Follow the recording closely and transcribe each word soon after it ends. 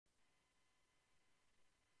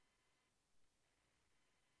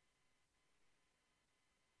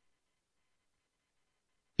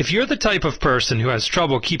If you're the type of person who has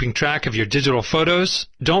trouble keeping track of your digital photos,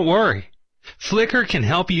 don't worry. Flickr can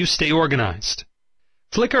help you stay organized.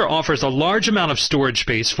 Flickr offers a large amount of storage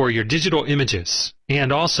space for your digital images,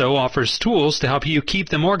 and also offers tools to help you keep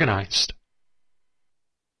them organized.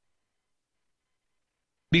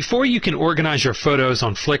 Before you can organize your photos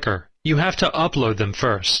on Flickr, you have to upload them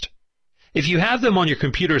first. If you have them on your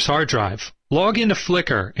computer's hard drive, log into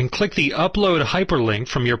Flickr and click the Upload hyperlink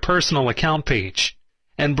from your personal account page,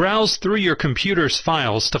 and browse through your computer's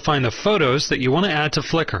files to find the photos that you want to add to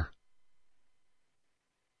Flickr.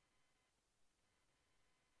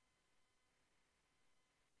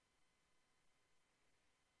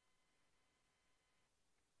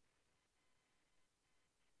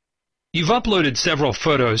 You've uploaded several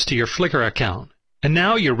photos to your Flickr account, and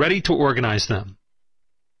now you're ready to organize them.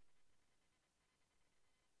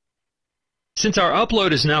 Since our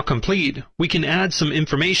upload is now complete, we can add some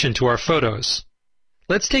information to our photos.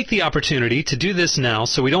 Let's take the opportunity to do this now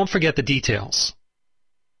so we don't forget the details.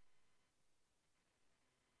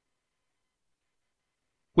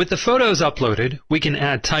 With the photos uploaded, we can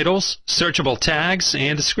add titles, searchable tags,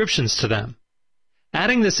 and descriptions to them.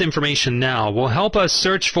 Adding this information now will help us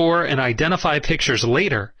search for and identify pictures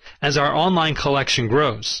later as our online collection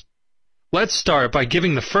grows. Let's start by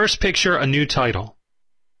giving the first picture a new title.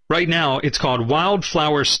 Right now, it's called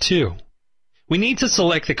Wildflowers 2. We need to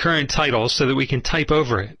select the current title so that we can type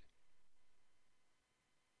over it.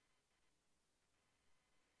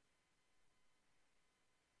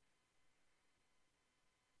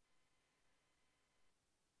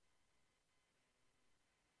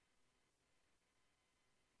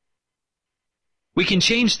 We can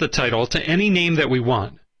change the title to any name that we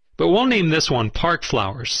want, but we'll name this one Park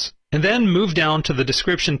Flowers, and then move down to the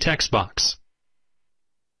description text box.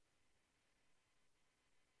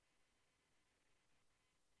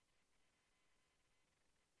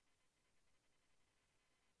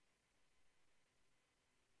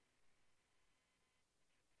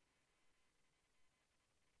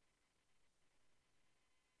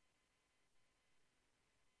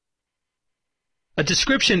 A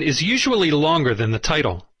description is usually longer than the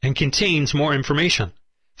title and contains more information.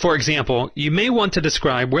 For example, you may want to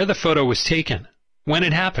describe where the photo was taken, when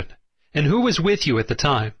it happened, and who was with you at the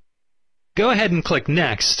time. Go ahead and click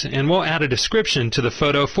Next, and we'll add a description to the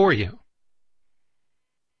photo for you.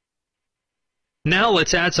 Now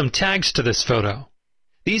let's add some tags to this photo.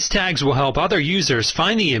 These tags will help other users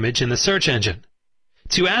find the image in the search engine.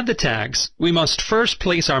 To add the tags, we must first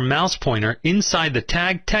place our mouse pointer inside the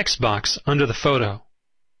tag text box under the photo.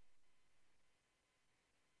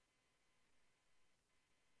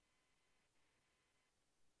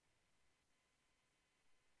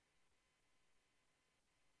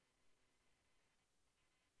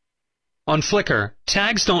 On Flickr,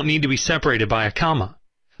 tags don't need to be separated by a comma,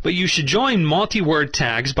 but you should join multi-word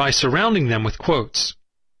tags by surrounding them with quotes.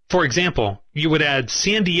 For example, you would add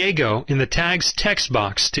San Diego in the tag's text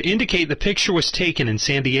box to indicate the picture was taken in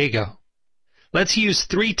San Diego. Let's use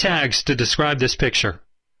 3 tags to describe this picture: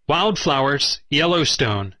 Wildflowers,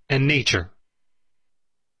 Yellowstone, and Nature.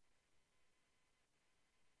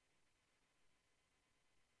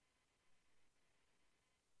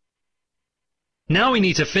 Now we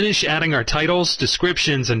need to finish adding our titles,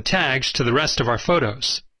 descriptions, and tags to the rest of our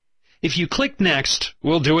photos. If you click Next,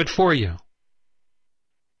 we'll do it for you.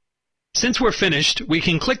 Since we're finished, we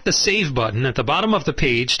can click the Save button at the bottom of the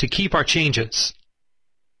page to keep our changes.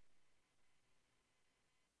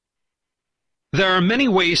 There are many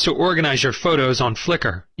ways to organize your photos on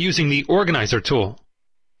Flickr using the Organizr tool.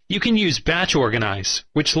 You can use Batch Organize,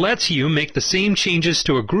 which lets you make the same changes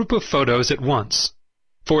to a group of photos at once.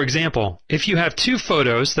 For example, if you have 2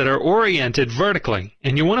 photos that are oriented vertically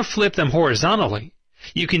and you want to flip them horizontally,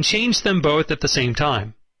 you can change them both at the same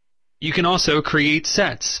time. You can also create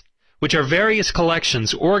sets, which are various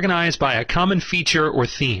collections organized by a common feature or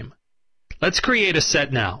theme. Let's create a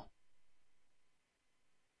set now.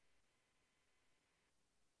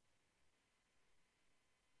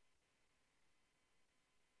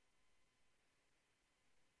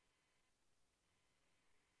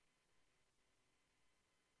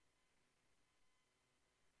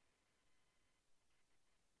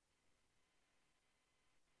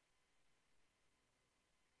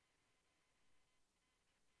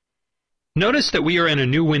 Notice that we are in a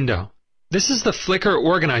new window. This is the Flickr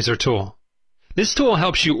Organizr tool. This tool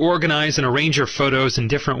helps you organize and arrange your photos in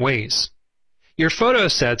different ways. Your photo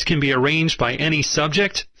sets can be arranged by any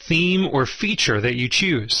subject, theme, or feature that you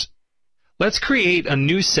choose. Let's create a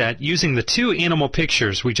new set using the 2 animal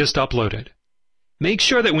pictures we just uploaded. Make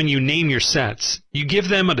sure that when you name your sets, you give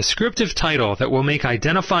them a descriptive title that will make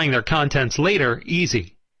identifying their contents later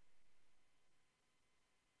easy.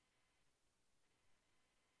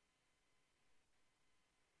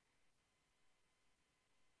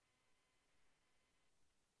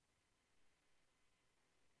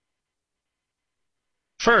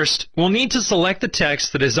 First, we'll need to select the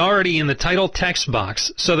text that is already in the title text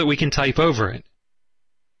box so that we can type over it.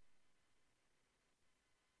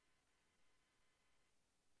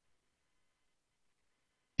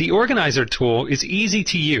 The Organizr tool is easy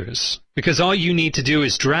to use because all you need to do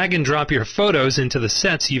is drag and drop your photos into the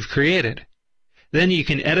sets you've created. Then you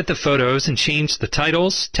can edit the photos and change the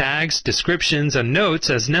titles, tags, descriptions, and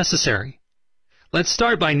notes as necessary. Let's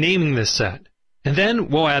start by naming this set, and then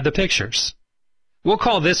we'll add the pictures. We'll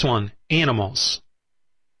call this one Animals.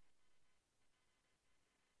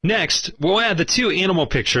 Next, we'll add the 2 animal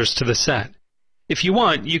pictures to the set. If you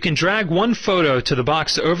want, you can drag one photo to the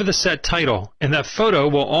box over the set title, and that photo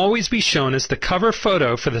will always be shown as the cover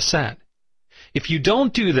photo for the set. If you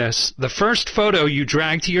don't do this, the first photo you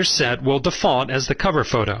drag to your set will default as the cover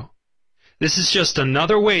photo. This is just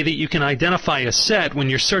another way that you can identify a set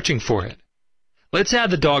when you're searching for it. Let's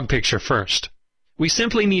add the dog picture first. We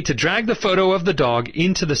simply need to drag the photo of the dog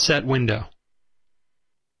into the set window.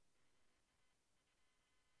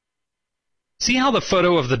 See how the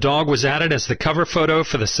photo of the dog was added as the cover photo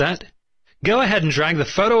for the set? Go ahead and drag the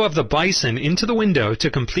photo of the bison into the window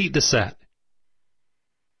to complete the set.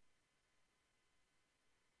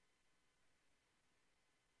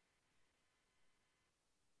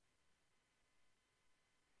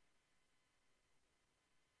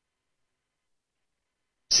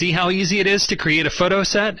 See how easy it is to create a photo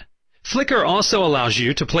set? Flickr also allows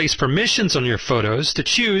you to place permissions on your photos to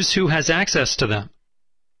choose who has access to them.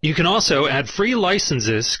 You can also add free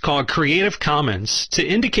licenses called Creative Commons to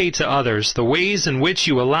indicate to others the ways in which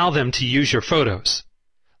you allow them to use your photos.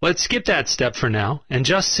 Let's skip that step for now and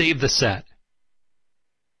just save the set.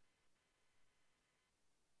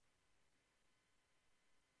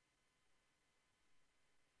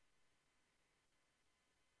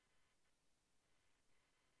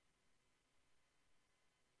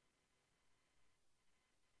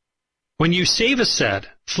 When you save a set,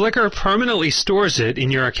 Flickr permanently stores it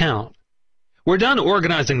in your account. We're done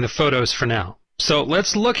organizing the photos for now, so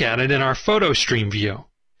let's look at it in our Photostream view,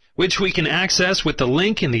 which we can access with the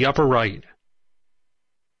link in the upper right.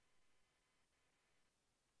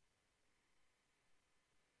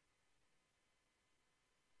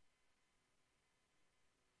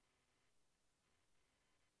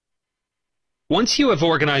 Once you have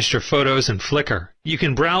organized your photos in Flickr, you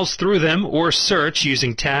can browse through them or search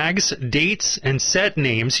using tags, dates, and set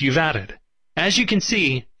names you've added. As you can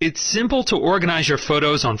see, it's simple to organize your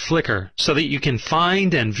photos on Flickr so that you can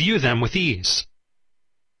find and view them with ease.